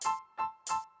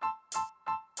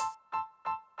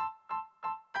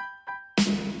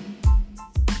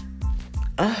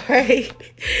All right.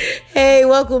 Hey,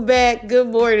 welcome back. Good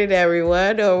morning,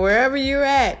 everyone, or wherever you're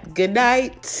at. Good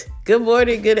night, good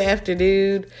morning, good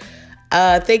afternoon.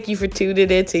 Thank you for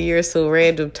tuning in to You're So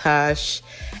Random, Tosh.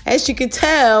 As you can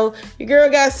tell, your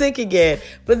girl got sick again.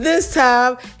 But this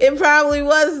time, it probably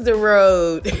was the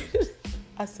road.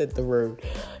 I said the road.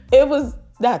 It was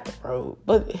not the road,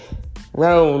 but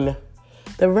Rhone.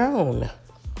 The Rhone.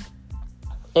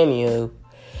 Anywho.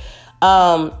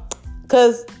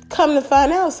 Because come to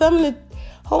find out, some of the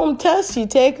home tests you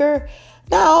take are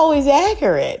not always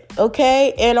accurate,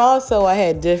 okay? And also, I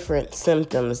had different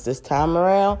symptoms this time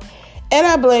around. And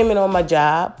I blame it on my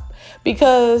job.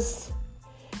 Because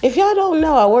if y'all don't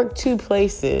know, I work 2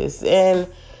 places. And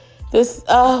this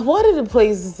one of the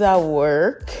places I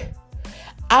work,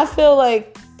 I feel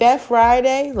like last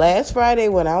Friday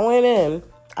when I went in,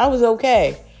 I was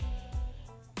okay.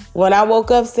 When I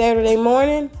woke up Saturday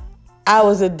morning, I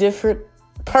was a different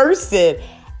person.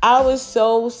 I was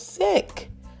so sick,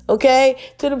 okay?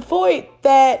 To the point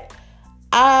that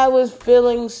I was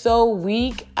feeling so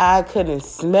weak, I couldn't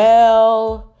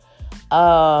smell.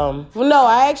 No,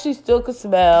 I actually still could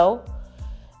smell.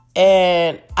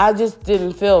 And I just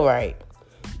didn't feel right.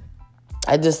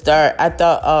 I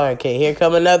thought, oh, okay, here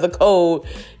come another cold,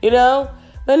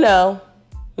 But no.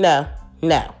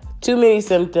 Too many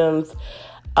symptoms.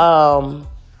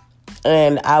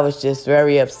 And I was just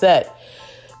very upset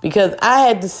because I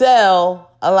had to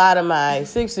sell a lot of my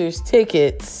Sixers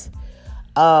tickets.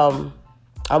 I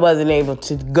wasn't able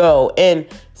to go, and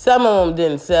some of them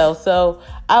didn't sell. So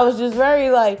I was just very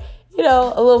a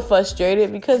little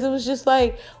frustrated because it was just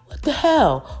like, what the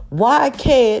hell? Why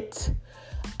can't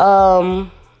I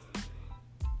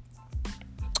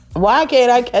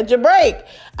catch a break?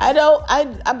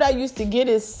 I'm not used to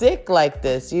getting sick like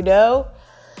this,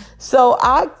 So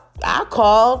I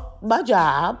called my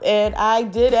job and I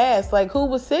did ask, who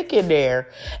was sick in there?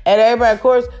 And everybody, of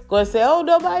course, going to say, oh,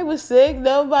 nobody was sick.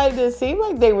 Nobody didn't seem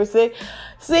like they were sick.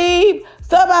 See,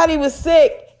 somebody was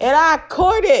sick and I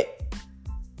caught it.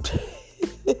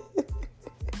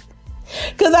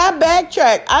 Because I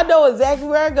backtracked. I know exactly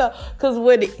where I go. Because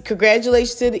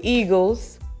congratulations to the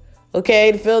Eagles.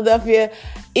 Okay, the Philadelphia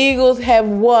Eagles have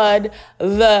won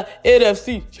the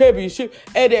NFC Championship,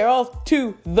 and they're off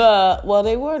to they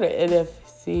were the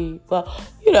NFC. Well,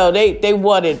 they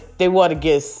won it. They won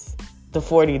against the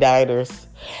 49ers.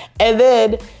 And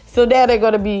then, so now they're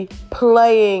going to be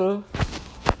playing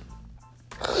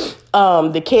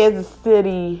the Kansas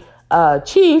City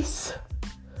Chiefs.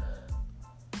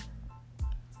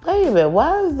 Wait a minute,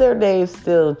 why is their name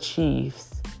still Chiefs?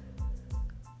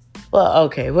 Well,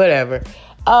 okay, whatever.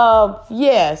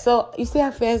 So you see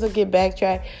how fast I get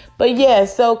backtracked? But yeah,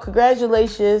 so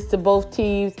congratulations to both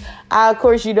teams. Of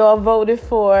course, I'm voting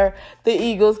for the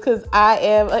Eagles because I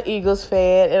am an Eagles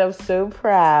fan and I'm so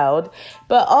proud.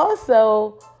 But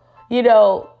also,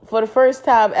 for the first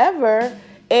time ever,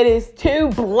 it is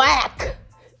 2 black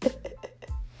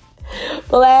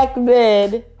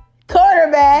men,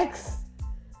 quarterbacks,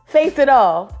 face it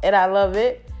off. And I love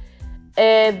it.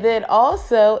 And then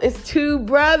also, it's 2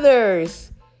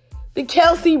 brothers, the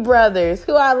Kelce brothers,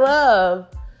 who I love,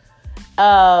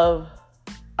 are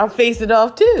facing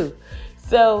off too.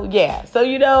 So, yeah.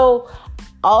 So,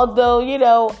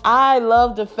 although, I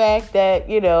love the fact that,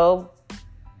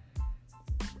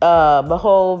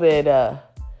 Mahomes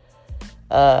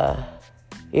and,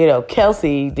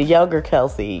 Kelce, the younger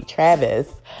Kelce, Travis,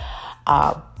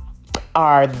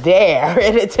 are there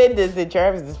in attendance, and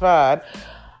Travis is fine.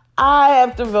 I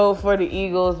have to vote for the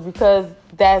Eagles because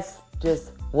that's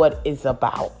just what it's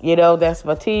about. That's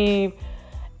my team.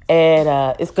 And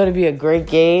it's going to be a great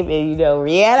game. And,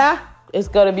 Rihanna is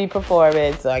going to be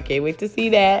performing. So I can't wait to see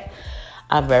that.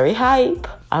 I'm very hype.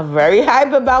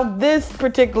 About this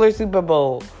particular Super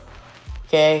Bowl.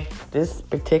 Okay?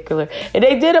 And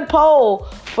they did a poll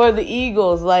for the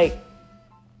Eagles.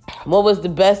 What was the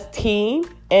best team?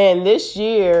 And this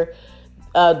year,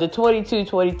 the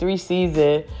 22-23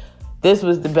 season, this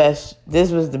was the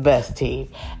best team.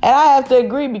 And I have to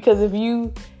agree because if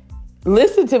you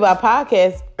listen to my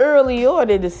podcast early on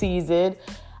in the season,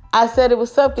 I said it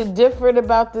was something different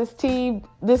about this team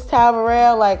this time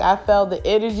around. I felt the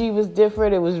energy was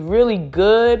different. It was really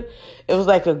good. It was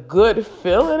like a good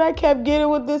feeling I kept getting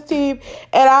with this team.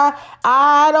 And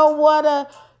I don't want to,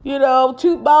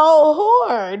 toot my own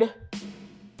horn.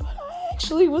 But I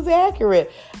actually was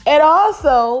accurate. And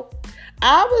also,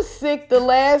 I was sick the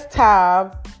last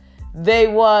time they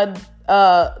won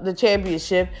the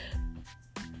championship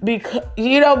because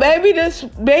maybe this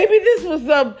was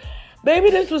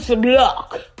some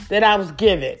luck that I was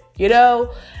given,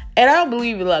 And I don't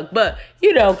believe in luck, but,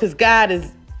 because God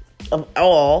is of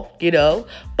all,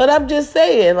 But I'm just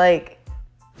saying, like,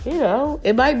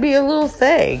 it might be a little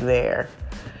thing there.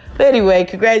 But anyway,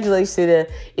 congratulations to the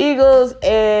Eagles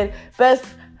and best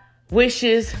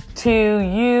wishes to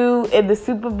you in the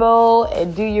Super Bowl,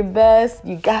 and do your best.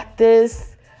 You got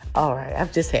this. All right, I'm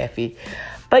just happy.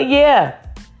 But yeah,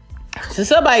 so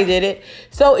somebody did it.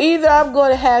 So either I'm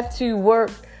going to have to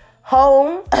work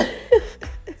home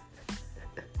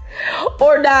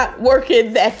or not work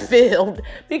in that field,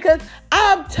 because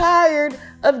I'm tired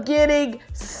of getting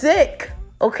sick,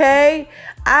 okay?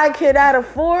 I cannot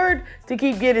afford to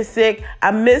keep getting sick.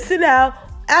 I'm missing out.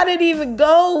 I didn't even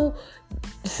go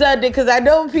Sunday because I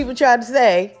know what people try to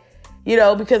say,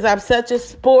 because I'm such a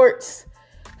sports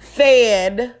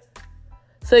fan.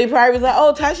 So he probably was like,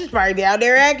 oh, Tasha's probably down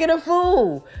there acting a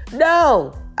fool.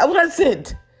 No, I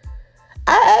wasn't.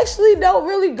 I actually don't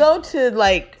really go to,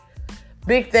 like,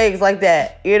 big things like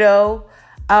that,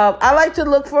 I like to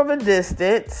look from a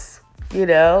distance,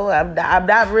 I'm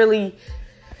not really,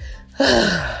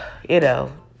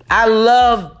 I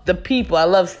love the people. I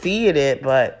love seeing it,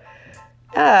 but,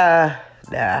 nah.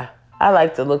 I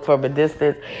like to look from a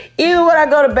distance. Even when I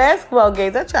go to basketball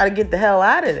games, I try to get the hell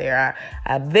out of there.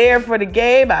 I'm there for the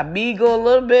game. I mingle a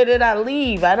little bit and I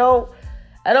leave. I don't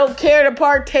care to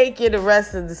partake in the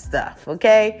rest of the stuff,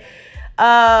 okay?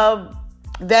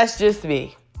 That's just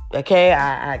me, okay?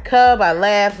 I come, I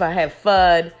laugh, I have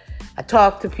fun, I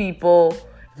talk to people.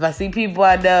 If I see people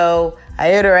I know,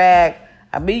 I interact,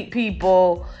 I meet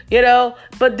people,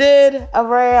 But then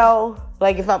around,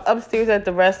 like if I'm upstairs at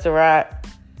the restaurant,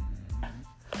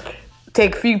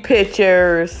 take a few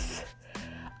pictures,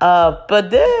 but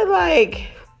then, like,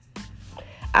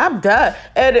 I'm done.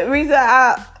 And the reason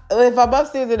if I'm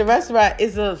upstairs in the restaurant,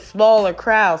 it's a smaller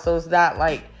crowd, so it's not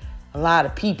like a lot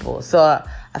of people, so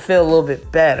I feel a little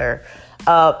bit better.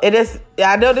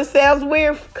 I know this sounds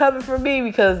weird coming from me,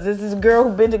 because this is a girl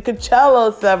who's been to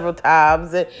Coachella several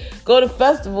times and go to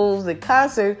festivals and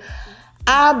concerts.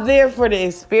 I'm there for the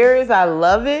experience. I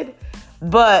love it,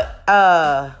 but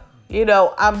I'm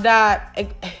not,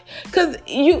 because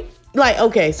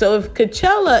okay, so if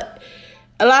Coachella,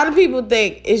 a lot of people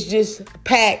think it's just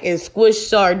pack and squish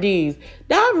sardines.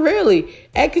 Not really.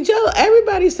 At Coachella,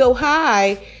 everybody's so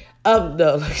high.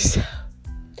 It's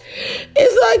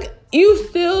like you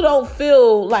still don't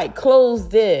feel like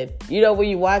closed in, when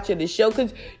you're watching the show,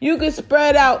 because you can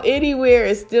spread out anywhere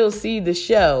and still see the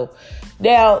show.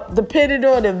 Now, depending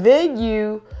on the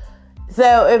venue,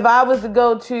 so if I was to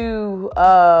go to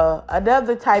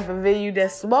another type of venue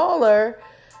that's smaller,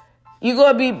 you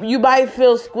might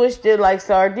feel squished in like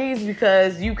sardines,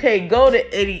 because you can't go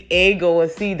to any angle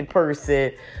and see the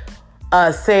person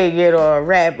sing it or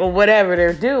rap or whatever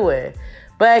they're doing.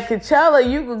 But at Coachella,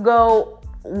 you could go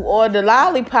on the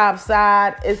lollipop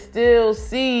side and still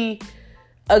see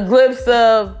a glimpse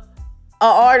of an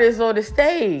artist on the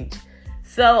stage.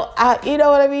 So you know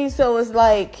what I mean? So it's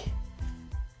like,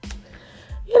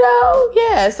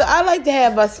 so I like to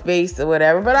have my space or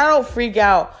whatever, but I don't freak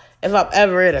out if I'm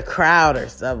ever in a crowd or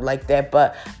something like that.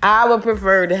 But I would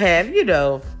prefer to have,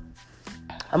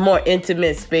 a more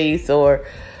intimate space, or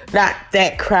not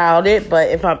that crowded. But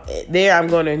if I'm there, I'm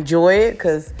going to enjoy it,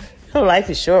 because life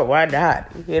is short. Why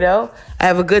not? I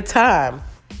have a good time.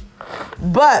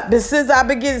 But since I've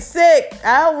been getting sick,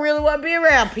 I don't really want to be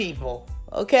around people,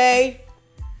 okay?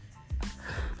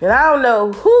 And I don't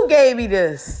know who gave me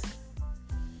this.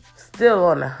 Still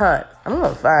on the hunt. I'm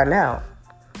going to find out.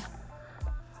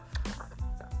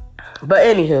 But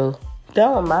anywho,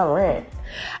 done with my rant.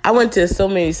 I went to so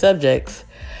many subjects.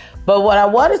 But what I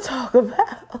want to talk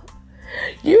about,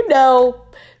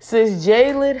 since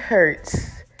Jalen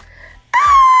Hurts,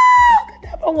 the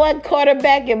number one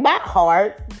quarterback in my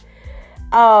heart,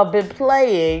 been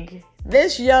playing,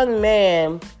 this young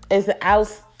man is an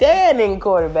outstanding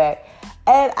quarterback.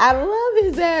 And I love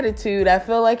his attitude. I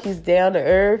feel like he's down to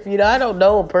earth. I don't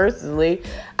know him personally.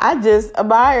 I just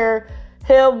admire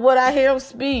him when I hear him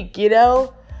speak,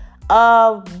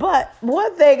 But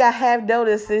one thing I have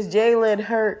noticed is Jalen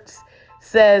Hurts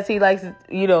says he likes,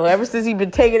 ever since he's been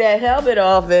taking that helmet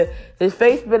off, and his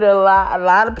face been in a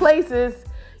lot of places,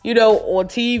 on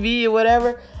TV or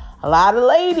whatever. A lot of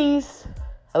ladies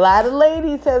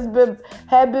have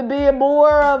been being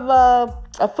more of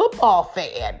a football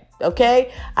fan.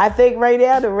 Okay, I think right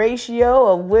now the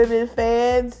ratio of women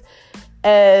fans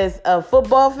as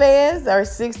football fans are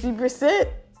 60%,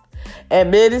 and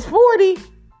men is 40%.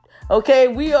 Okay,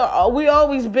 we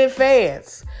always been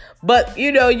fans, but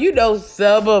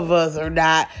some of us are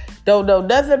not. Don't know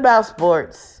nothing about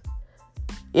sports.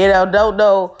 Don't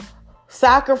know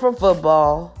soccer from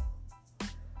football.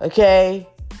 Okay?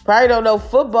 Probably don't know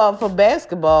football from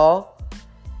basketball.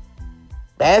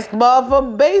 Basketball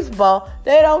from baseball.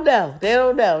 They don't know. They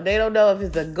don't know. They don't know if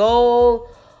it's a goal,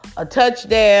 a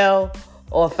touchdown,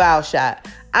 or a foul shot.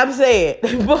 I'm saying,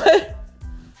 but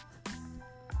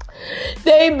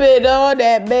they've been on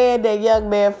that young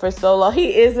man for so long.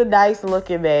 He is a nice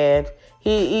looking man.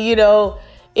 So,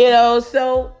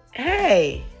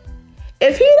 hey,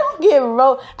 if he don't get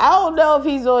I don't know if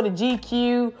he's on a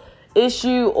GQ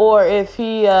issue or if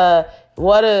he the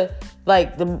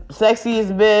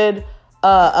sexiest men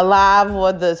alive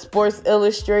on the Sports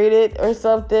Illustrated or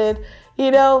something.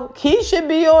 He should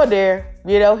be on there.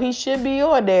 He should be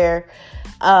on there.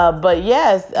 But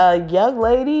yes, young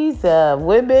ladies,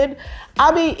 women.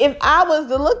 I mean, if I was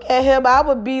to look at him, I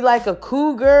would be like a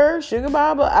cougar, sugar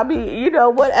mama. I mean,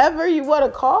 whatever you want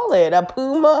to call it, a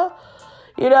puma.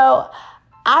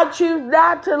 I choose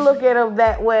not to look at him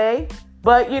that way.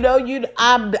 But,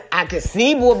 I can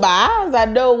see him with my eyes. I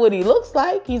know what he looks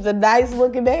like. He's a nice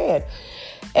looking man.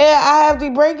 And I have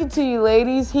to break it to you,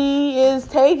 ladies. He is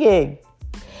taking.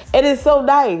 And it's so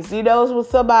nice. It's with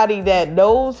somebody that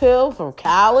knows him from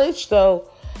college. So,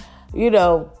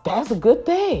 that's a good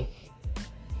thing.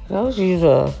 She's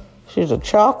a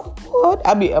chocolate one.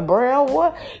 I mean, a brown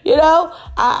one.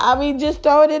 I mean, just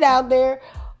throwing it out there.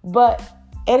 But,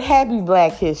 and happy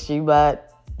Black History Month,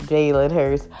 Jalen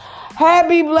Hurts.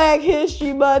 Happy Black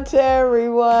History Month to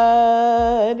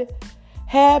everyone.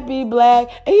 Happy Black.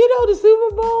 And the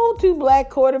Super Bowl, 2 black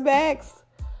quarterbacks.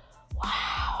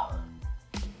 Wow.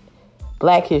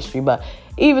 Black History Month.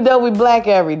 Even though we black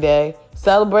every day,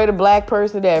 celebrate a black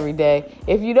person every day.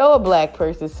 If you know a black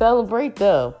person, celebrate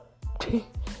them.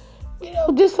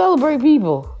 Just celebrate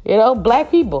people.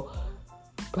 Black people.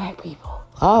 Black people.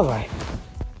 All right.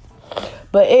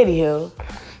 But anywho,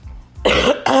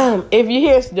 if you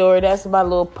hear snoring, that's my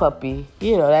little puppy.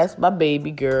 That's my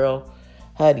baby girl.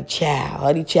 Honey Child.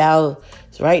 Honey Child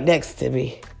is right next to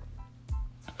me.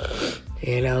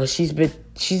 She's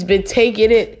been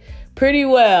taking it pretty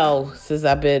well since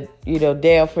I've been,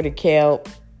 down for the count.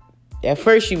 At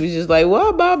first she was just like,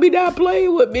 "Well, mommy not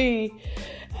playing with me."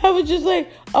 I was just like,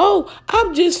 "Oh,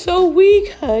 I'm just so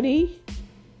weak, honey."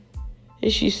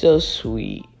 And she's so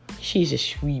sweet. She's a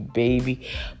sweet baby.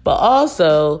 But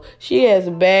also, she has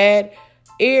a bad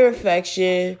ear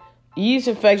infection, yeast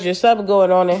infection, something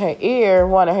going on in her ear,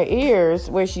 one of her ears,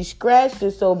 where she scratched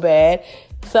it so bad,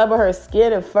 some of her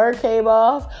skin and fur came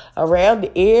off around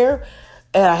the ear.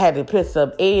 And I had to put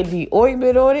some A&D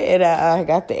ointment on it. And I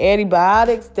got the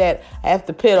antibiotics that I have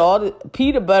to put all the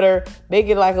peanut butter, make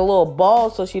it like a little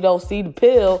ball so she don't see the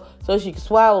pill, so she can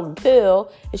swallow the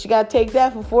pill. And she got to take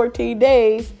that for 14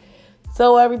 days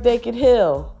so everything can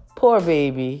heal. Poor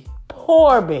baby.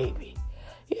 Poor baby.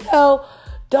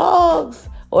 Dogs,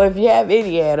 or if you have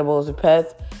any animals or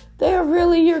pets, they're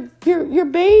really your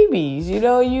babies.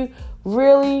 You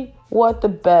really want the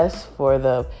best for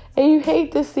them. And you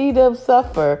hate to see them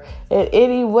suffer in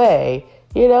any way,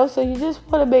 so you just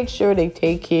want to make sure they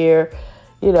take care,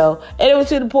 And it was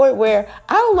to the point where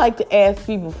I don't like to ask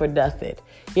people for nothing,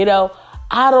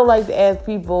 I don't like to ask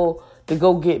people to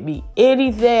go get me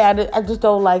anything. I just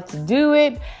don't like to do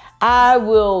it. I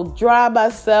will drive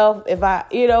myself if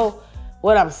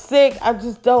when I'm sick, I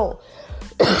just don't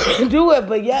do it.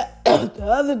 But yet, the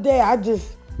other day, I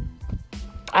just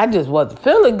wasn't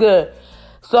feeling good.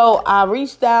 So I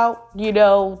reached out,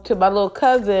 to my little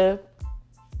cousin.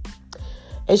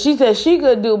 And she said she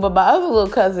couldn't do it, but my other little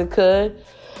cousin could.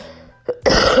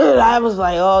 And I was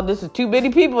like, oh, this is too many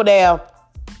people now.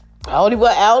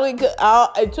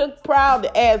 It took Proud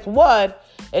to ask one.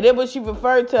 And then when she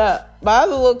referred to my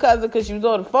other little cousin because she was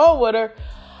on the phone with her,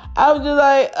 I was just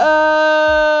like,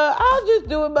 I'll just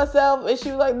do it myself. And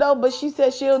she was like, no, but she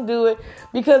said she'll do it.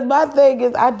 Because my thing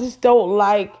is, I just don't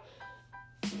like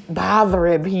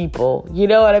bothering people. You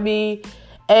know what I mean?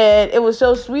 And it was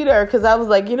so sweet of her because I was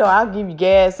like, I'll give you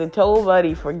gas and toll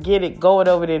money for going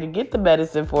over there to get the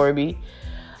medicine for me.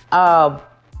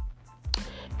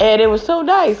 And it was so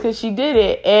nice because she did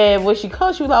it. And when she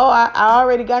called, she was like, oh, I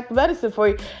already got the medicine for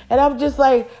you. And I'm just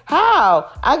like,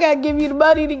 how? I got to give you the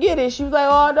money to get it. She was like,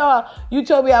 oh, no, you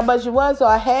told me how much it was. So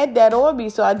I had that on me.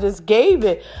 So I just gave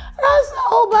it. And I said,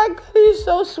 oh, my goodness,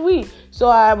 so sweet. So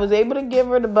I was able to give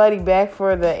her the money back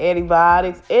for the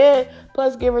antibiotics and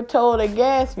plus give her toll and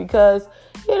gas because,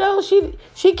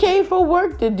 she came for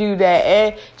work to do that.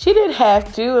 And she didn't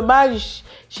have to. And mind you,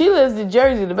 she lives in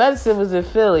Jersey. The medicine was in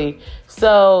Philly.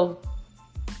 So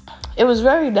it was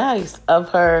very nice of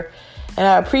her. And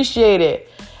I appreciate it.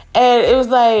 And it was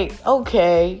like,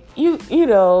 okay, you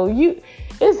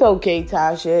It's okay,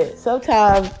 Tasha.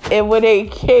 Sometimes, and when they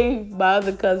came, my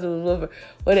other cousin was with her.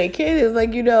 When they came, it's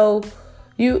like,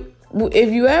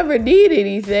 if you ever need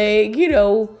anything,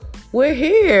 we're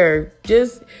here.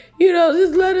 Just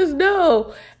let us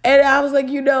know. And I was like,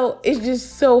 it's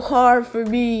just so hard for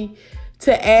me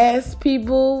to ask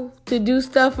people to do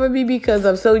stuff for me because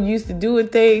I'm so used to doing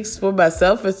things for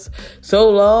myself for so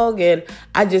long. And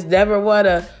I just never want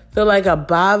to feel like I'm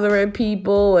bothering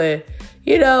people. And,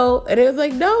 and it was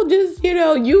like, no, just,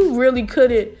 you really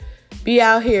couldn't be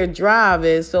out here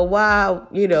driving. So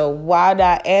why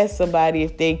not ask somebody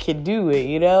if they can do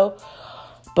it,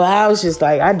 But I was just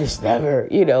like, I just never,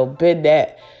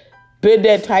 been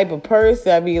that type of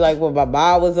person. I mean, like when my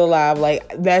mom was alive,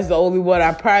 like that's the only one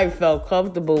I probably felt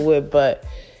comfortable with. But,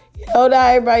 not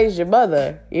everybody's your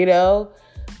mother,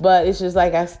 But it's just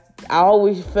like I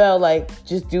always felt like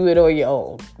just do it on your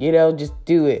own, just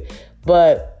do it.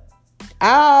 But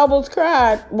I almost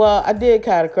cried. Well, I did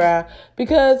kind of cry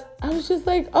because I was just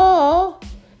like, oh,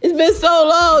 it's been so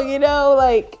long,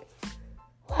 like,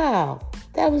 wow,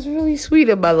 that was really sweet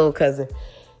of my little cousin.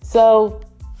 So,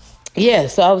 yeah,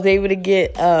 so I was able to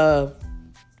get the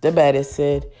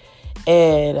medicine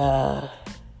and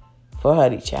for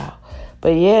Honey Child.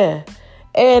 But yeah,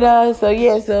 and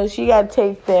so she got to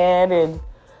take that, and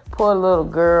poor little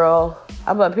girl.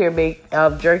 I'm up here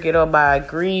drinking on my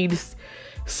green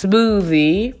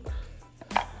smoothie.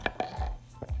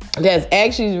 That's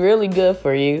actually really good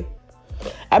for you.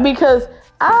 Because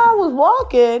I was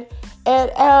walking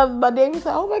and my neighbor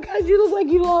said, "Oh my gosh, you look like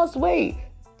you lost weight."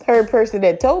 Third person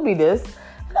that told me this.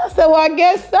 And I said, well, I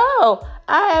guess so.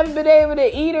 I haven't been able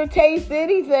to eat or taste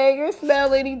anything or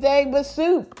smell anything but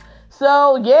soup.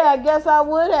 So, yeah, I guess I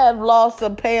would have lost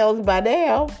some pounds by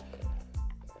now.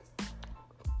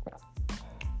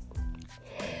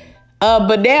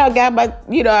 But now I got my,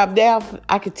 I'm now,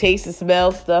 I can taste and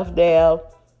smell stuff now,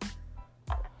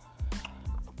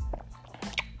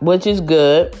 which is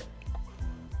good.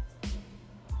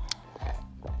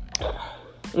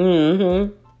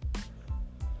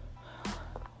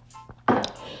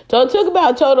 So it took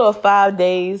about a total of 5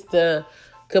 days to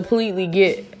completely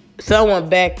get someone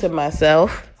back to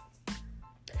myself.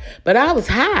 But I was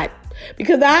hot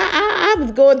because I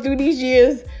was going through these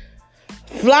years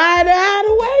flying out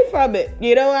away from it.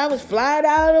 I was flying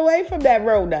out away from that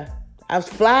Rona. I was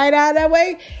flying out that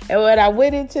way. And when I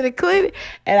went into the clinic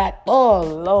and oh,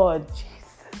 Lord Jesus.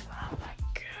 Oh, my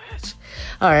gosh.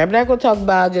 All right, I'm not going to talk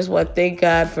about it. I just want to thank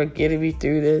God for getting me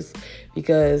through this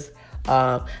because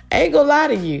I ain't gonna lie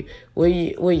to you. When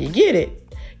you get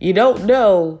it, you don't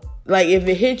know. Like if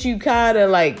it hits you kind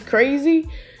of like crazy,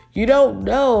 you don't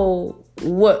know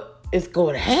what is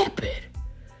going to happen.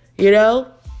 You don't.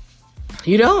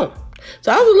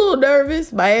 So I was a little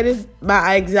nervous.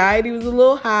 My anxiety was a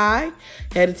little high.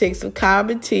 Had to take some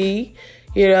common tea,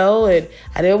 and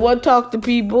I didn't want to talk to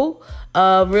people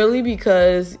really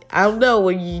because I don't know,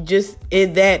 when you just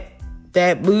in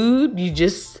that mood, you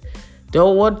just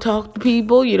don't want to talk to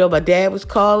people. My dad was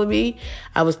calling me.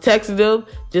 I was texting him.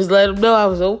 Just let him know I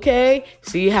was okay.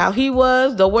 See how he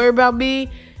was. Don't worry about me.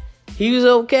 He was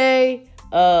okay.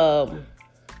 And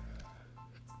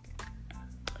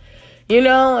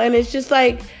it's just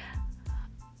like,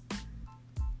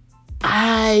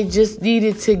 I just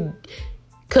needed to,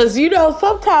 because,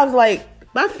 sometimes like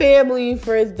my family and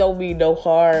friends don't mean no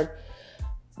harm.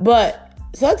 But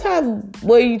sometimes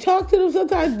when you talk to them,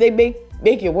 sometimes they make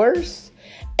it worse.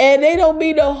 And they don't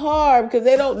mean no harm because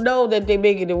they don't know that they're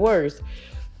making it worse.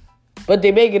 But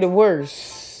they're making it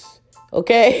worse.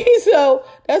 Okay? So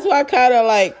that's why I kind of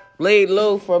like laid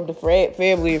low from the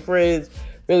family and friends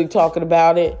really talking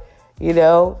about it.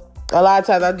 A lot of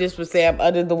times I just would say I'm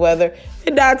under the weather.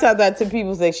 And 9 times out of 10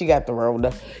 people say she got the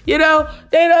Rona. They don't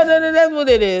know that's what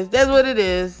it is. That's what it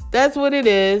is. That's what it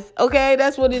is. Okay?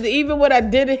 That's what it is. Even when I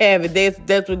didn't have it,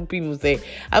 that's what people say.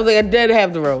 I was like, I didn't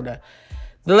have the Rona.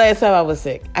 The last time I was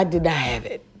sick, I did not have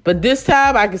it. But this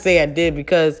time I can say I did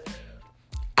because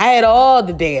I had all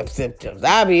the damn symptoms.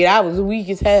 I mean, I was weak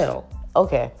as hell.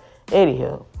 Okay.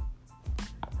 Anywho.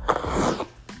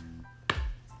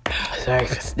 Sorry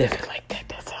for sniffing like that.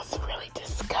 That sounds really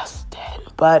disgusting.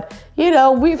 But,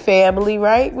 we're family,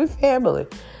 right? We're family.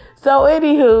 So,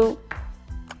 anywho,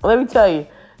 let me tell you.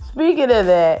 Speaking of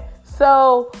that,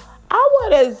 so I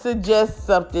want to suggest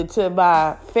something to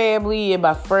my family and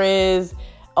my friends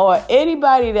or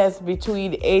anybody that's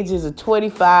between the ages of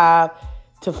 25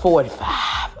 to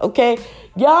 45, okay?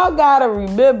 Y'all got to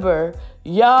remember,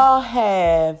 y'all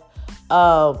have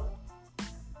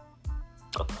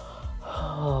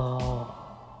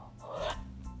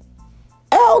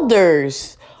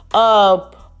elders,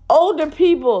 older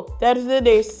people that is in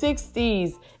their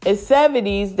 60s and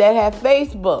 70s that have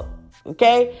Facebook.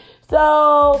 Okay?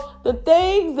 So the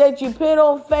things that you put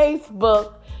on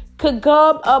Facebook could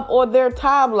come up on their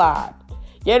timeline.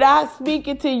 You're not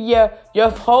speaking to your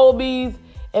homies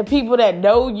and people that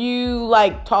know you,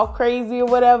 like talk crazy or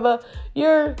whatever.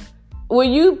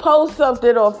 When you post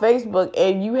something on Facebook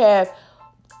and you have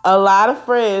a lot of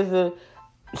friends, and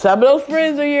some of those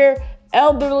friends are your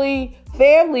elderly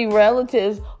family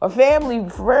relatives or family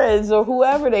friends or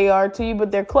whoever they are to you,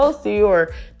 but they're close to you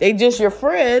or they just your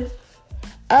friends,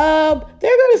 they're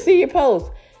going to see your post.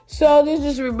 So this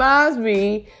just reminds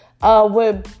me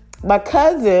when my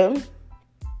cousin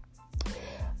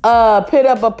put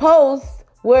up a post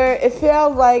where it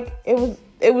felt like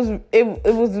it was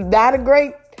not a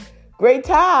great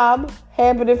time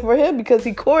happening for him because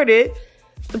he courted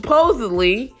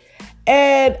supposedly,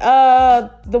 and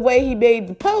the way he made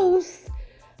the post,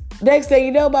 next thing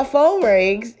you know, my phone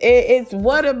rings. It's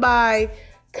one of my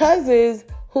cousins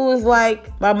who is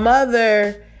like my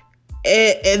mother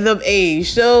in the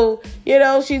age. So,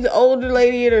 she's an older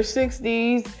lady in her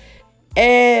 60s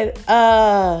and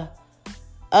or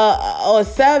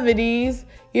 70s,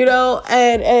 and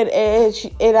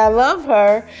I love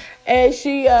her. And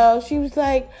she was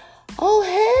like, "Oh,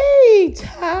 hey,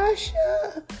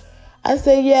 Tasha." I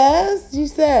said, "Yes." She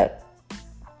said,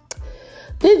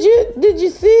 Did you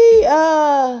see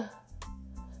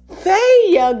Faye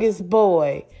youngest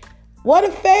boy? One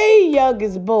of Faye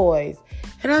youngest boys?"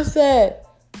 And I said,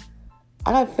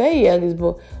 "I Faye youngest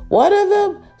boy. One of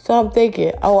them?" So I'm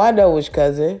thinking, oh, I know which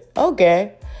cousin.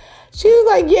 Okay. She was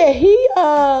like, "Yeah,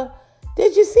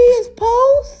 did you see his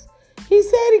post? He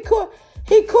said he caught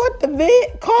the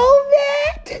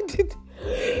COVID."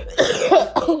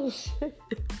 Oh, shit.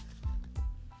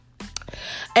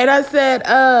 And I said,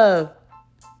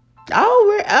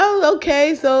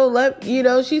 okay. So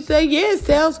she said, "Yeah, it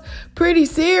sounds pretty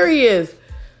serious."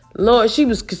 Lord, she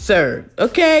was concerned.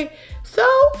 Okay. So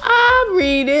I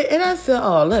read it and I said,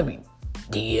 "Oh, let me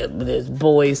DM this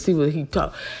boy and see what he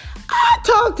talk." I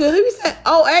talked to him. He said,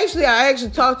 I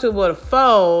actually talked to him on the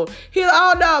phone. He like,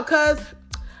 "Oh no, cuz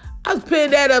I was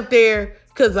putting that up there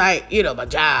because my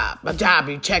job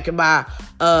be checking my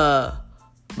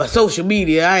social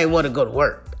media. I ain't want to go to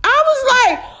work." I was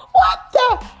like, "What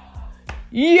the?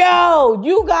 Yo,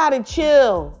 you gotta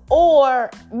chill." Or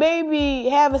maybe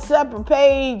have a separate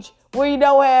page where you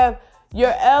don't have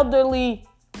your elderly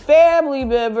family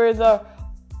members or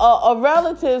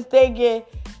relatives thinking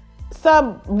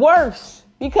some worse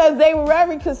because they were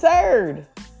very concerned.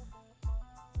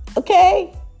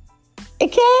 Okay?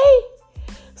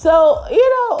 So, these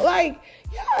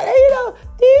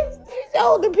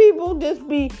older people they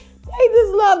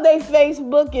just love their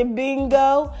Facebook and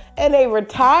bingo, and they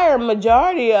retire,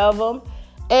 majority of them,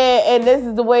 and this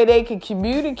is the way they can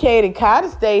communicate and kind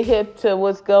of stay hip to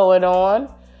what's going on,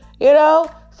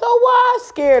 So why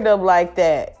scare them like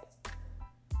that?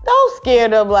 Don't scare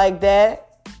them like that.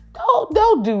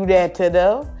 Don't do that to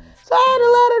them. So I had to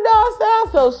let her know. I said, "I'm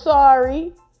so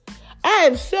sorry. I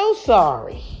am so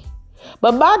sorry."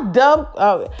 But my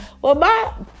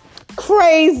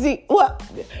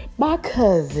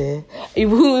cousin,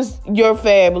 who's your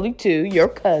family too, your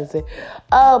cousin,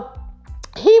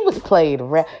 he was playing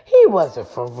around. He wasn't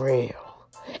for real.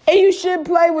 And you shouldn't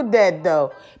play with that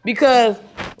though. Because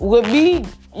with me,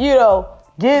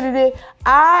 getting it,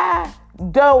 I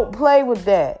don't play with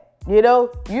that. I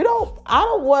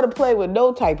don't want to play with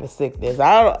no type of sickness. If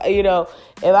I don't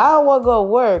want to go to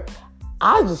work,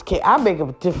 I just can't. I make up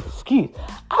a different excuse.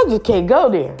 I just can't go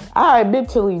there. I'm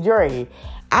mentally drained.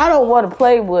 I don't want to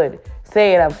play with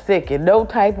saying I'm sick in no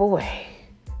type of way.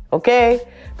 Okay?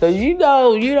 Because you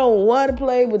don't want to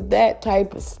play with that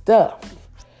type of stuff.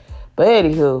 But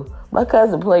anywho, my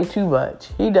cousin play too much.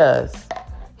 He does.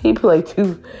 He play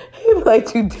too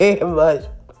damn much.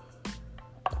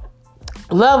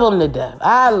 Love him to death.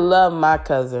 I love my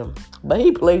cousin, but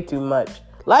he played too much.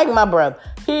 Like my brother,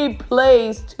 he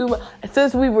plays too much.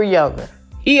 Since we were younger,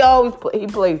 he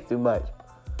plays too much.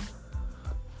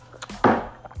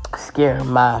 Scaring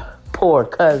my poor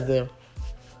cousin.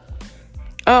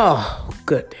 Oh,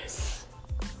 goodness.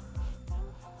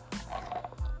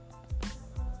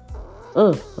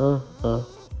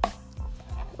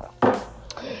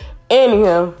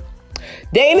 Anyhow,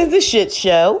 Dana's a shit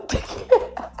show.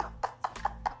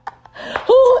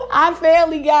 I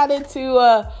finally got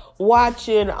into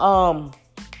watching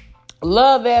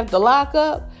Love After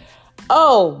Lockup.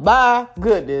 Oh my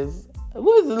goodness.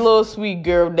 What's the little sweet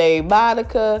girl named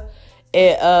Monica?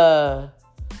 And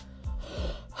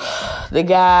the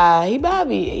guy,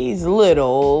 he's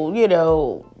little,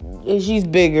 and she's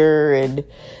bigger and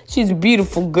she's a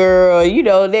beautiful girl. You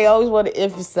know, they always want to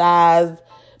emphasize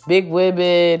big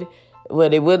women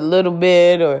when they with little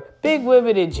men or big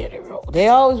women in general. They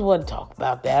always want to talk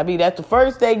about that. I mean, that's the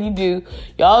first thing you do.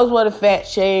 You always want to fat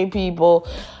shame people.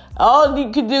 All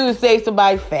you can do is say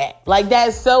somebody's fat. Like,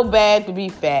 that's so bad to be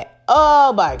fat.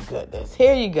 Oh, my goodness.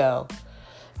 Here you go.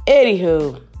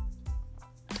 Anywho.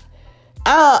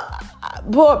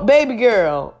 Poor baby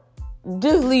girl.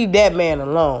 Just leave that man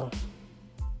alone.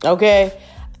 Okay?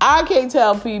 I can't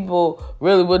tell people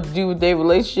really what to do with their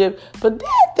relationship, but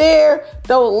that there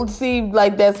don't seem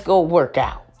like that's going to work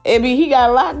out. I mean, he got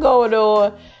a lot going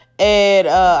on. And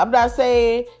I'm not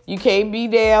saying you can't be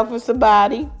down for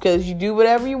somebody because you do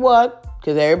whatever you want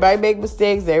because everybody make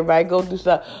mistakes. Everybody go through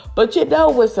stuff. But you know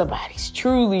when somebody's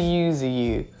truly using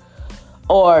you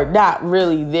or not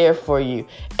really there for you.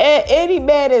 And any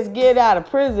man that's getting out of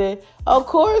prison, of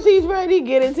course he's ready to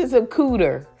get into some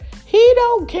cooter. He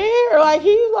don't care. Like,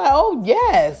 he's like, oh,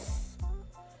 yes.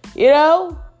 You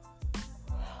know?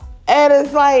 And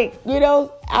it's like, you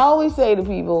know, I always say to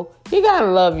people, you got to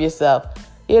love yourself.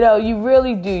 You know, you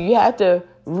really do. You have to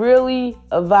really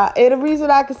evaluate. And the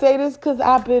reason I can say this, because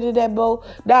I've been in that boat.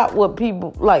 Not what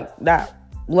people, like, not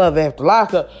love after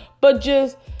lockup, but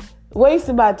just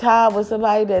wasting my time with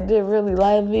somebody that didn't really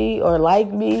love me or like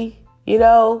me, you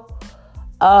know?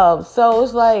 So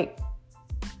it's like,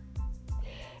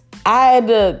 I had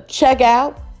to check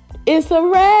out. It's a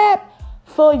wrap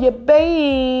for your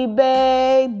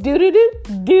baby. Do-do-do,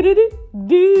 do-do-do,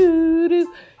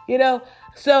 do-do. You know?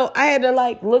 So I had to,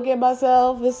 like, look at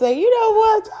myself and say, you know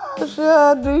what,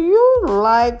 Tasha, do you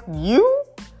like you?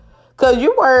 Because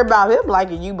you worry about him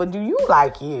liking you, but do you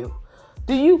like you?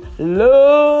 Do you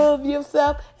love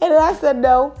yourself? And I said,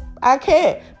 no, I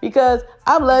can't. Because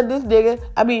I'm letting this nigga,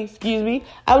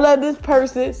 I'm letting this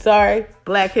person, sorry,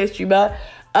 Black History Month,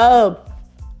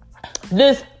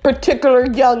 this particular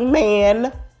young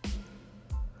man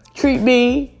treat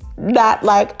me not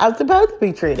like I'm supposed to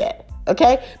be treated.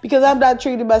 Okay? Because I'm not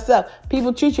treating myself.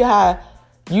 People treat you how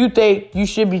you think you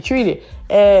should be treated.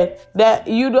 And that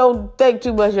you don't think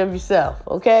too much of yourself.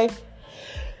 Okay?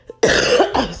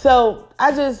 So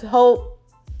I just hope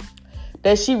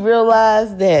that she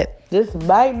realized that this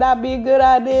might not be a good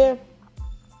idea.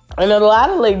 And a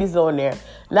lot of ladies on there,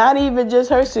 not even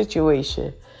just her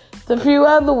situation. There's a few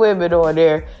other women on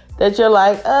there that you're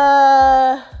like,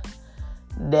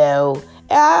 no.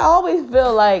 And I always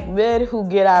feel like men who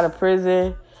get out of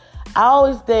prison, I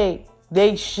always think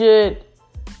they should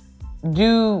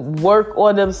do work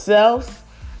on themselves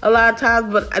a lot of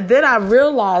times. But then I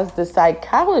realized the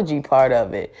psychology part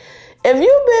of it. If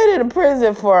you've been in a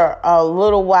prison for a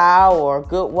little while or a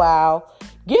good while,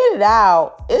 get it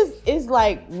out. It's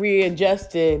like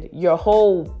readjusting your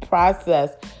whole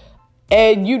process.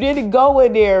 And you didn't go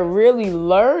in there and really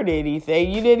learn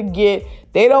anything. You didn't get...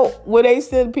 when they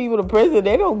send people to prison,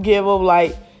 they don't give them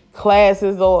like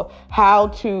classes on how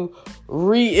to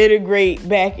reintegrate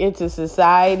back into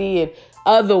society and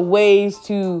other ways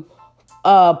to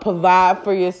provide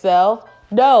for yourself.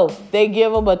 No, they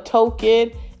give them a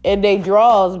token and they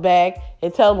draws back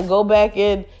and tell them go back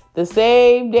in the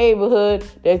same neighborhood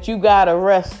that you got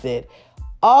arrested.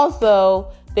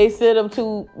 Also, they send them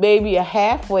to maybe a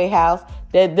halfway house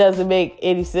that doesn't make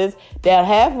any sense. That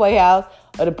halfway house,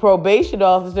 or the probation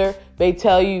officer may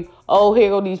tell you, oh, here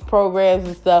go these programs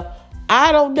and stuff.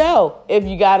 I don't know if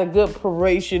you got a good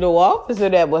probational officer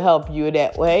that will help you in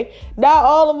that way. Not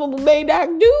all of them may not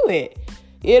do it,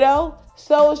 you know?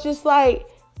 So it's just like,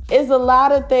 it's a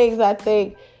lot of things I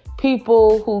think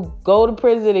people who go to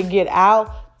prison and get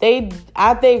out,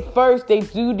 I think first they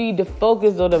do need to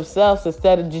focus on themselves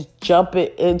instead of just jumping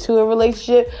into a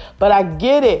relationship. But I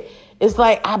get it. It's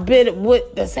like, I've been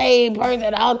with the same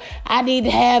person. I need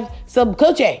to have some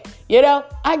coochie, you know?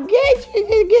 I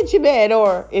get you, man.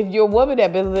 Or if you're a woman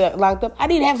that's been locked up, I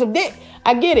need to have some dick.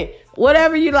 I get it.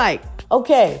 Whatever you like.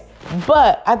 Okay.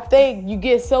 But I think you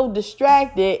get so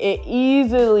distracted and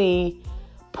easily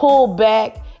pull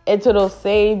back into those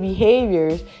same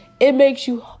behaviors. It makes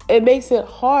it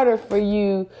harder for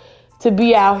you to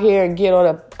be out here and get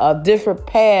on a different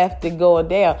path to going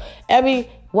down. I mean,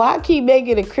 why keep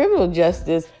making the criminal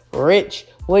justice rich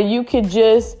when you can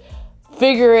just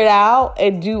figure it out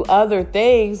and do other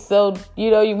things so,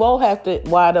 you know, you won't have to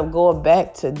wind up going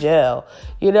back to jail,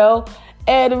 you know?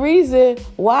 And the reason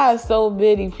why so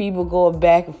many people going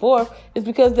back and forth is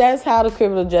because that's how the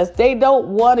criminal justice, they don't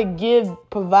want to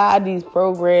provide these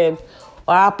programs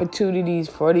or opportunities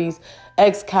for these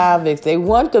ex-convicts. They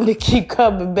want them to keep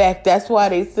coming back. That's why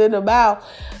they send them out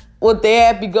with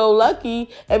their happy-go-lucky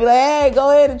and be like, hey, go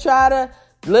ahead and try to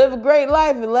live a great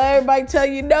life and let everybody tell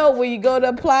you no when you go to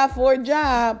apply for a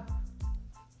job.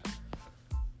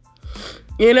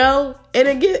 You know, and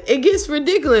it gets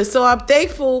ridiculous. So I'm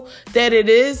thankful that it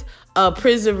is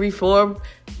prison reform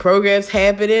programs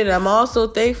happening. I'm also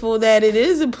thankful that it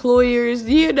is employers,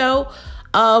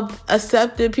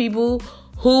 accepting people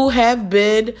who have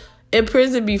been in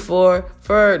prison before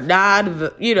for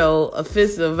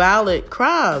offensive violent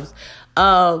crimes.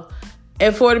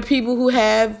 And for the people who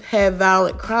have had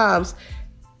violent crimes,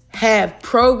 have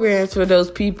programs for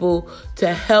those people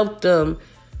to help them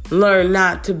learn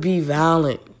not to be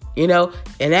violent, and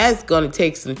that's going to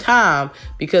take some time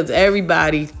because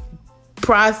everybody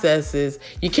processes.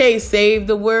 You can't save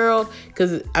the world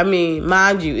because,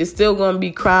 mind you, it's still going to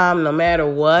be crime no matter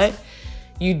what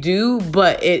you do,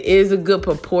 but it is a good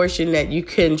proportion that you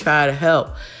can try to help.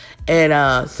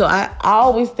 And so I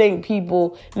always think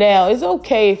people, now it's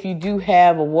okay if you do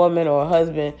have a woman or a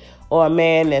husband or a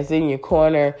man that's in your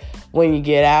corner when you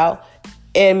get out.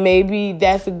 And maybe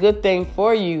that's a good thing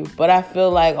for you. But I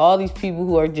feel like all these people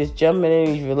who are just jumping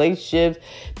in these relationships,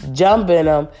 jumping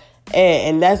them,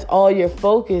 and that's all your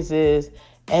focus is.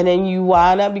 And then you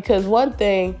wind up, because one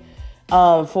thing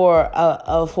for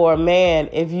a man,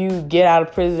 if you get out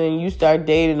of prison and you start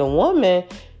dating a woman,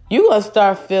 you're going to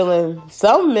start feeling,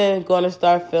 some men going to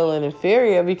start feeling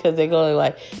inferior because they're going to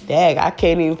like, dang, I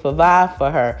can't even provide for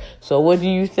her. So what do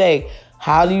you think?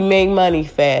 How do you make money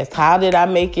fast? How did I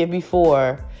make it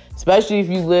before? Especially if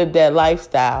you live that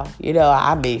lifestyle.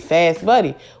 I made fast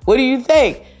money. What do you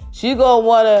think? She going to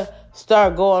want to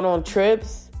start going on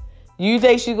trips? You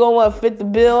think she going to want to fit the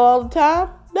bill all the time?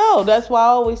 No, that's why I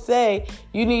always say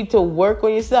you need to work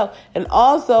on yourself. And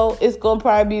also, it's going to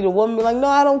probably be the woman be like, no,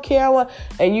 I don't care.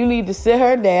 And you need to sit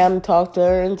her down and talk to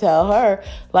her and tell her,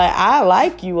 like, I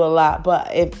like you a lot, but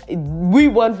if we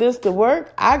want this to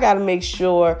work, I got to make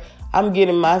sure I'm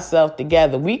getting myself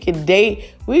together. We can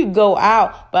date, we can go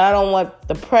out, but I don't want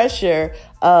the pressure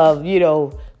of,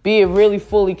 being really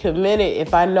fully committed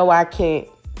if I know I can't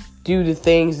do the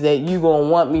things that you're going to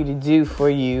want me to do for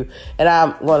you, and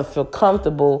I'm going to feel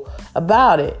comfortable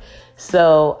about it.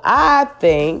 So I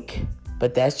think,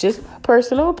 but that's just my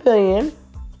personal opinion,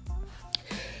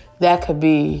 that could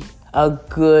be a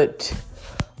good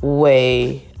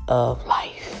way of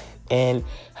life and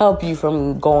help you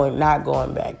from not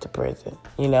going back to prison,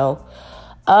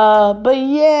 But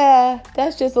yeah,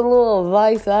 that's just a little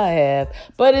advice I have.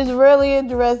 But it's really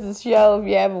interesting show. If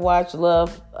you haven't watched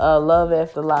Love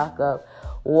After Lockup,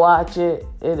 watch it.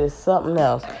 It is something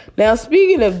else. Now,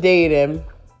 speaking of dating,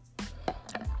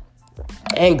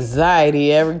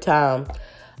 anxiety every time.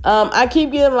 I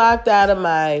keep getting locked out of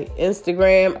my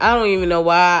Instagram. I don't even know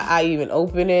why I even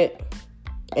open it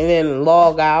and then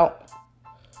log out.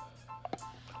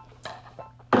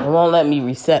 It won't let me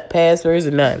reset passwords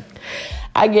or nothing.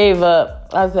 I gave up.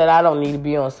 I said, I don't need to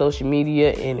be on social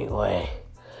media anyway.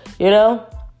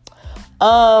 But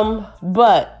I'm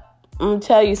going to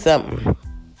tell you something.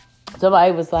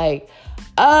 Somebody was like,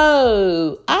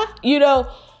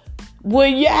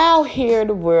 when you're out here in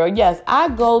the world, yes, I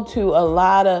go to a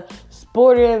lot of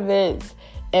sporting events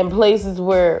and places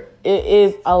where it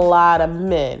is a lot of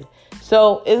men.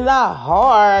 So it's not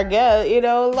hard, I guess,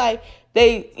 like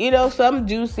some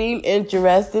do seem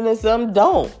interesting and some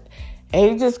don't. And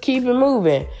you just keep it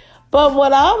moving. But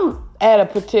when I'm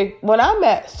at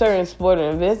certain sporting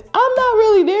events, I'm not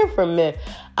really there for men.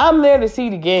 I'm there to see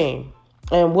the game.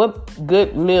 And what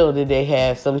good meal did they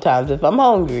have sometimes if I'm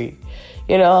hungry?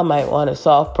 I might want a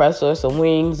soft pretzel or some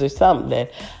wings or something.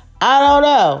 I don't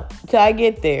know till I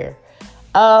get there.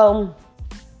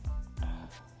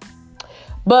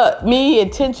 But me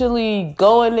intentionally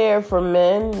going there for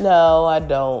men, no, I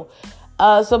don't.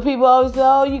 So people always say, you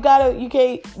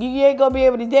ain't gonna be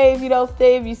able to date if you don't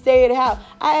stay, if you stay at the house.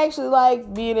 I actually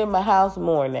like being in my house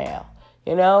more now,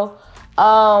 If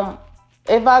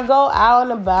I go out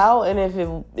and about and if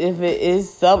it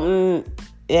is something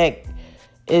that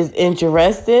is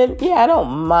interesting, yeah, I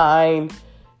don't mind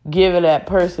giving that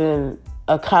person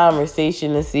a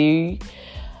conversation to see.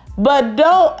 But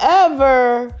don't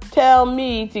ever tell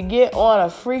me to get on a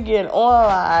freaking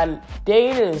online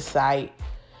dating site.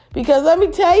 Because let me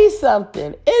tell you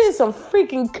something. It is some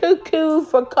freaking cuckoo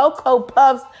for Cocoa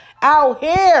Puffs out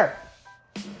here.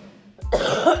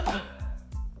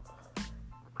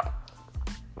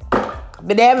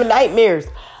 Been having nightmares.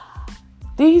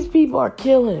 These people are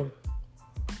killing.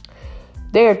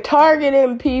 They're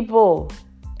targeting people.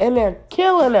 And they're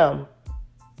killing them.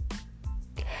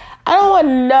 I don't want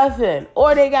nothing.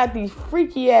 Or they got these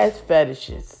freaky ass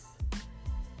fetishes.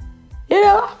 I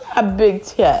got a big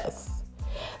chest.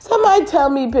 Somebody tell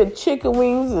me put chicken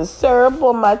wings and syrup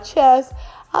on my chest,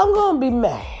 I'm going to be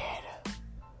mad.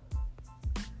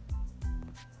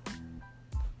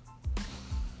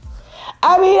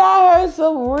 I mean, I heard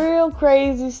some real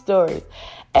crazy stories.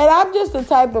 And I'm just the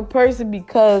type of person,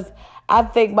 because I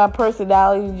think my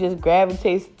personality just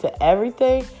gravitates to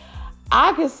everything.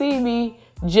 I can see me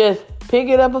just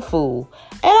picking up a fool.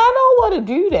 And I don't want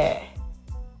to do that.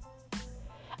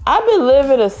 I've been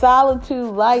living a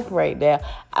solitude life right now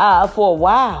for a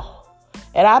while.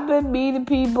 And I've been meeting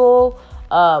people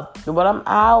when I'm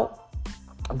out.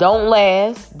 Doesn't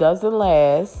last.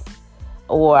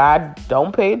 Or I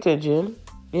don't pay attention,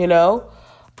 a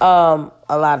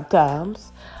lot of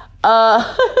times.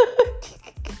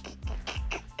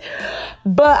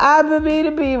 But I've been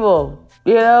meeting people,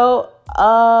 but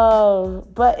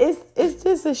it's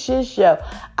just a shit show.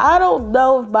 I don't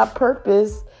know if my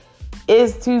purpose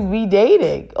is to be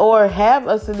dating or have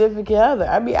a significant other.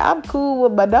 I mean, I'm cool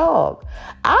with my dog.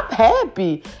 I'm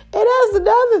happy. And that's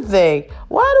another thing.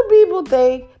 Why do people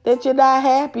think that you're not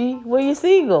happy when you're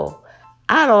single?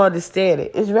 I don't understand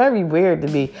it. It's very weird to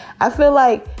me. I feel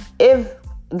like if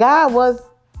God wants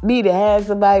me to have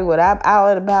somebody when I'm out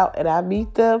and about and I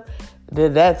meet them,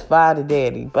 then that's fine and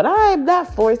dandy. But I am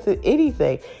not forcing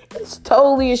anything. It's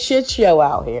totally a shit show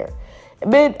out here.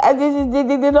 Man, they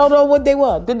don't know what they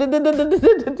want.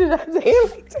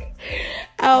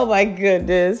 Oh my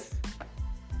goodness.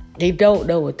 They don't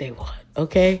know what they want,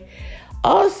 okay?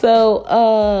 Also,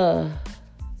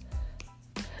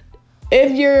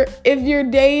 if you're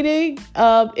dating,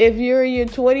 if you're in your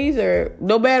 20s or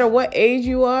no matter what age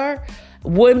you are,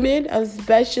 women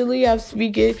especially, I'm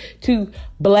speaking to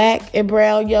black and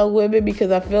brown young women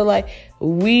because I feel like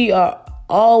we are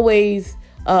always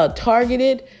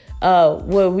targeted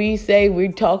when we say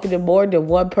we're talking to more than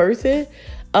one person.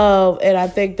 And I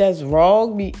think that's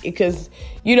wrong because,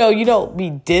 you don't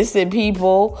be dissing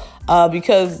people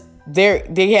because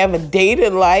they have a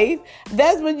dating life.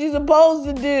 That's what you're supposed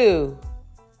to do.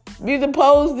 You're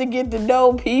supposed to get to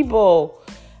know people.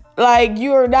 Like,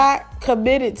 you are not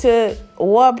committed to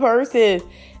one person.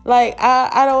 Like,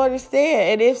 I don't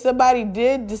understand. And if somebody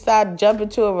did decide to jump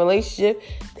into a relationship,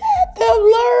 let them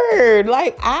learn.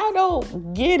 Like, I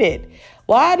don't get it.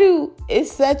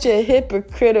 It's such a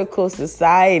hypocritical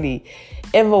society.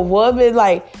 If a woman,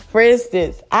 like, for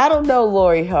instance, I don't know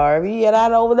Lori Harvey and I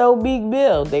don't know Meek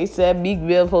Mill. They said Meek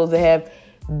Mill supposed to have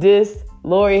this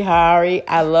Lori Harvey.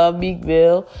 I love Meek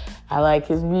Mill. I like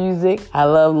his music. I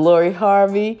love Lori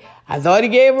Harvey. I thought he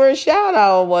gave her a shout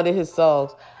out on one of his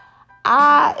songs.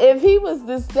 If he was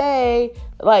to say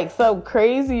like something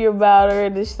crazy about her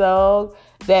in the song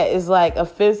that is like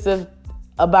offensive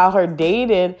about her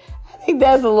dating, I think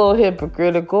that's a little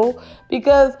hypocritical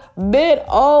because men,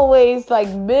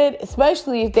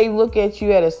 especially if they look at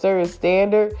you at a certain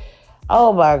standard,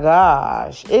 oh my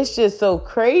gosh, it's just so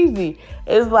crazy.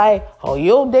 It's like, oh,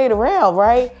 you don't date around,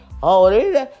 right? Oh,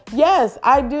 yes,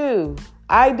 I do.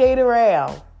 I date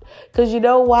around. Because you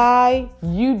know why?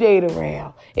 You date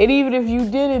around. And even if you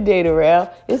didn't date around,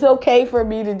 it's okay for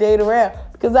me to date around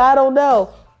because I don't know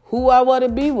who I want to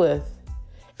be with.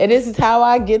 And this is how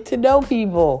I get to know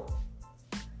people.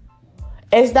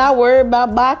 It's not worried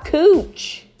about my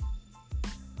cooch.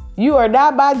 You are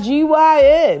not my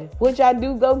GYN, which I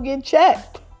do go get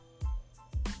checked.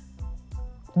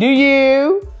 Do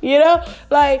you?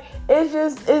 Like, it's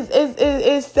just,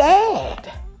 it's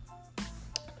sad.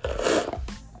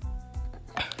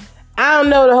 I don't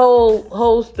know the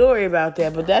whole story about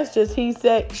that, but that's just he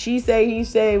said, she say, he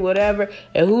say, whatever,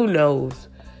 and who knows?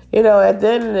 At the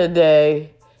end of the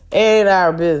day, it ain't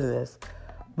our business.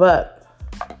 But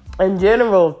in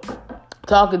general,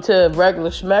 talking to regular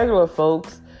schmegular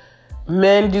folks,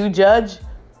 men do judge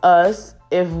us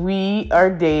if we are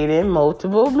dating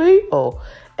multiple people.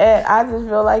 And I just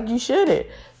feel like you shouldn't.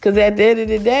 Because at the end of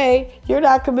the day, you're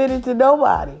not committed to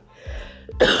nobody.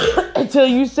 Until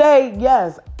you say,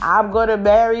 yes, I'm going to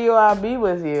marry you or I'll be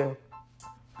with you.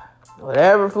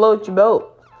 Whatever floats your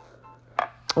boat.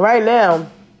 Right now,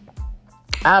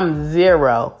 I'm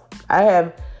 0. I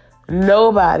have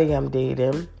nobody I'm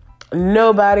dating.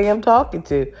 Nobody I'm talking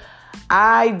to.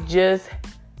 I just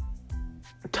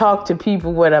talk to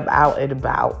people when I'm out and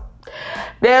about.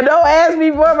 Now, don't ask me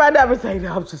for my number. Say,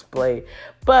 no, I'm just playing.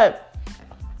 But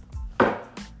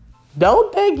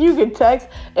don't think you can text.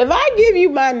 If I give you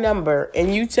my number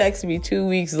and you text me 2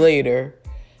 weeks later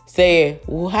saying,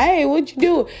 well, hey, what you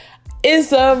doing?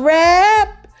 It's a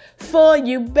wrap for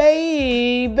you,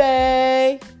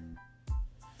 baby.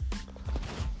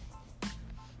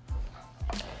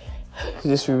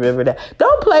 Just remember that.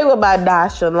 Don't play with my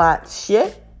nonchalant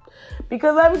shit.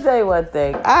 Because let me tell you one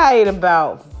thing. I ain't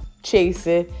about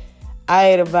chasing.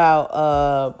 I ain't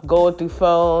about going through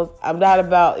phones. I'm not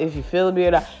about if you feel me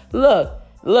or not. Look.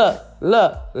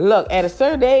 At a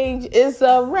certain age, it's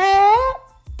a wrap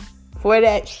for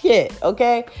that shit,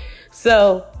 okay?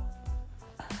 So,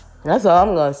 that's all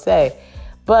I'm going to say.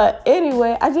 But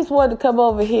anyway, I just wanted to come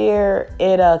on here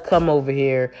and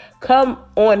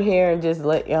just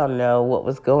let y'all know what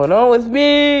was going on with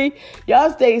me. Y'all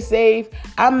stay safe.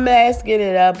 I'm masking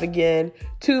it up again.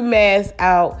 2 masks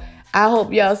out. I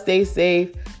hope y'all stay safe.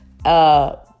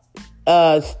 Still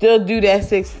do that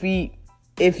 6 feet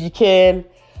if you can.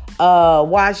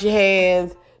 Wash your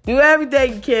hands. Do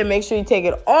everything you can. Make sure you're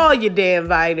taking all your damn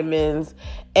vitamins.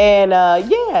 And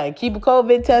keep a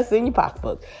COVID test in your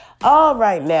pocketbook. All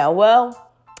right now. Well,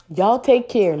 y'all take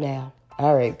care now.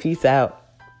 All right. Peace out.